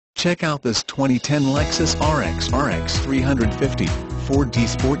Check out this 2010 Lexus RX 350, 4D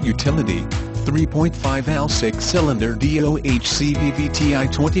Sport Utility, 3.5L 6-cylinder DOHC VVT-i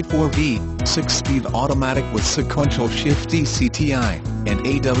 24V, 6-speed automatic with Sequential Shift ECT-i, and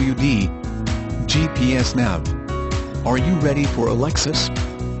AWD GPS nav. Are you ready for a Lexus?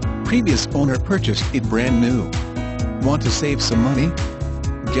 Previous owner purchased it brand new. Want to save some money?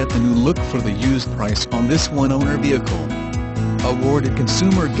 Get the new look for the used price on this one-owner vehicle. Awarded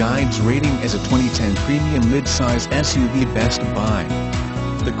Consumer Guide's rating as a 2010 premium midsize SUV Best Buy.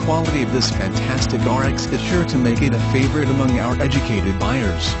 The quality of this fantastic RX is sure to make it a favorite among our educated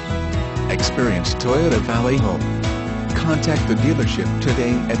buyers. Experience Toyota Vallejo. Contact the dealership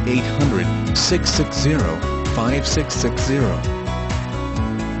today at 800-660-5660.